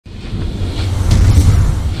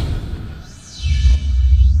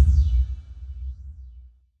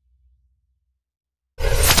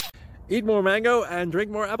Eat more mango and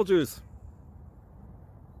drink more apple juice.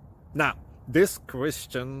 Now, this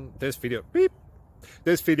video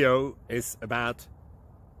is about...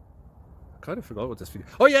 I kind of forgot what this video...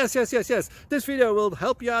 Oh, yes. This video will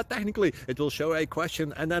help you out technically. It will show a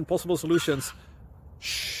question and then possible solutions.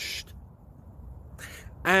 Shh.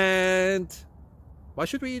 And why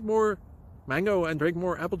should we eat more mango and drink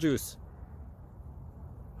more apple juice?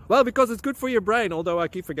 Well, because it's good for your brain, although I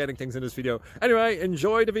keep forgetting things in this video. Anyway,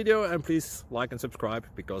 enjoy the video and please like and subscribe,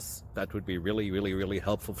 because that would be really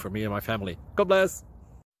helpful for me and my family. God bless!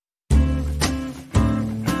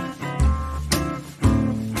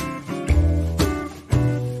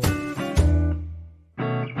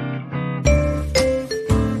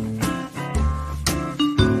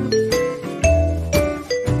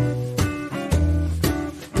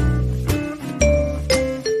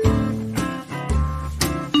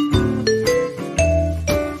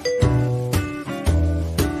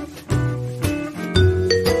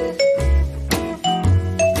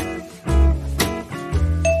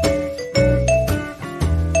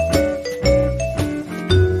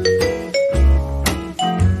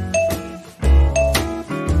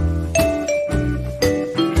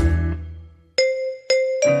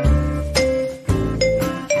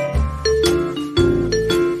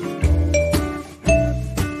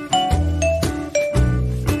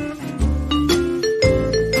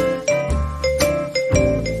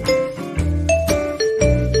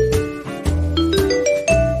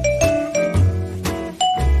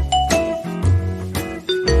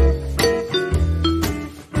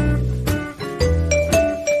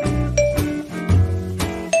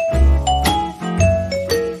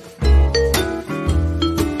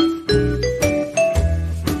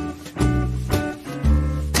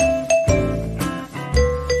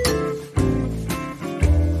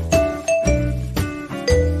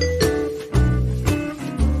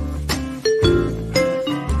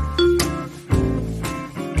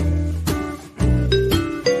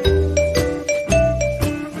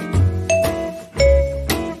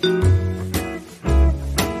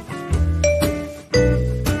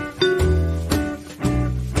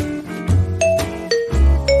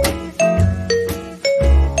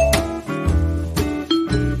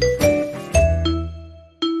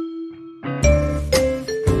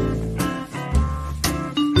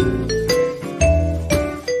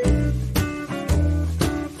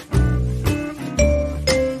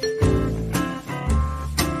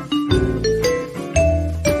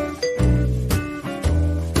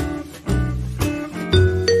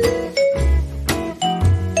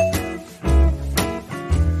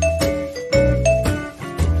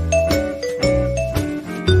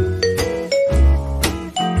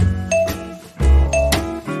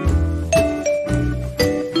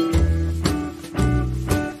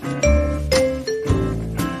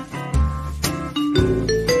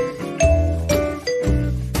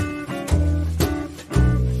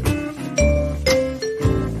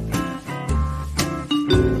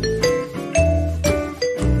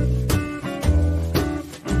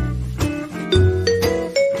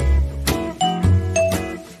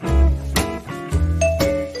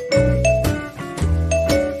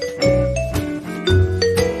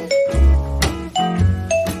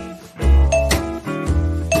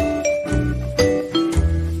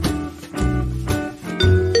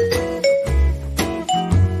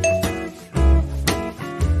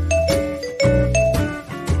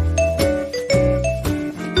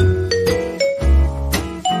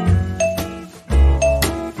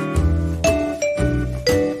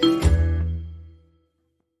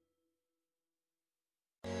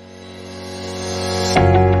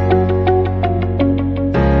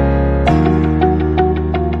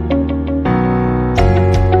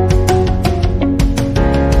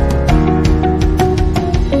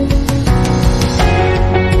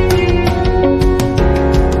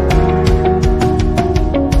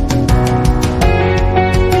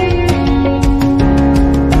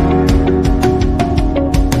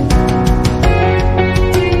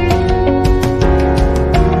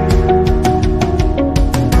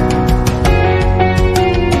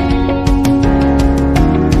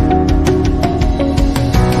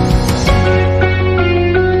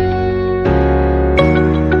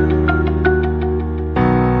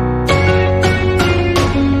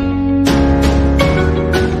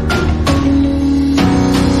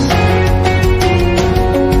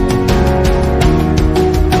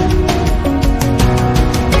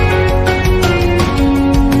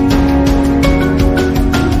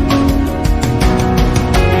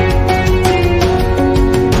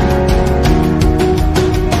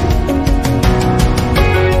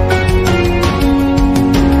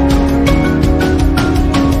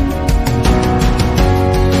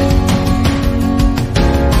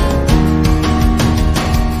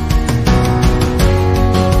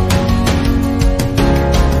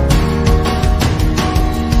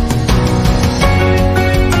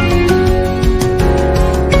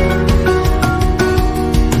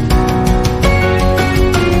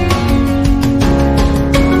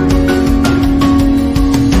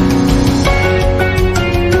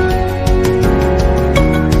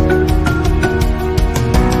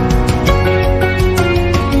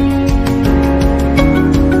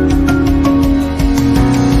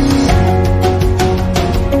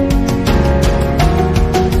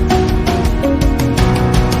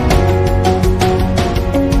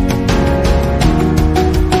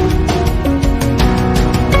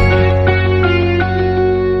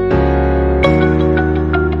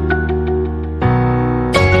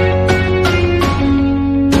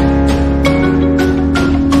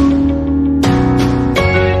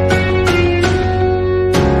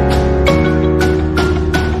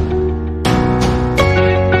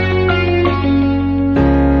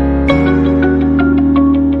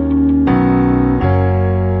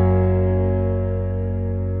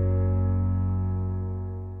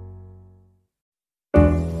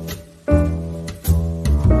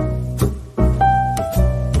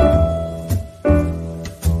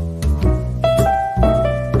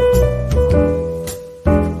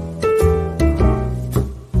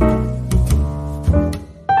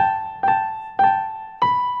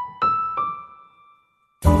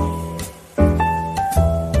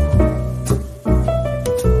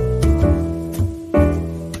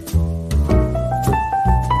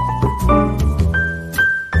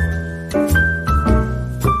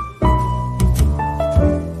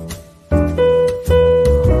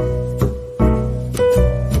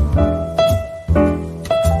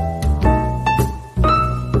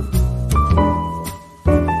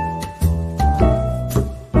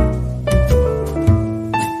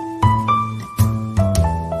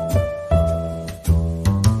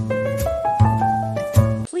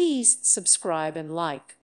 subscribe and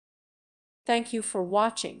like. Thank you for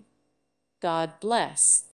watching. God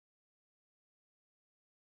bless.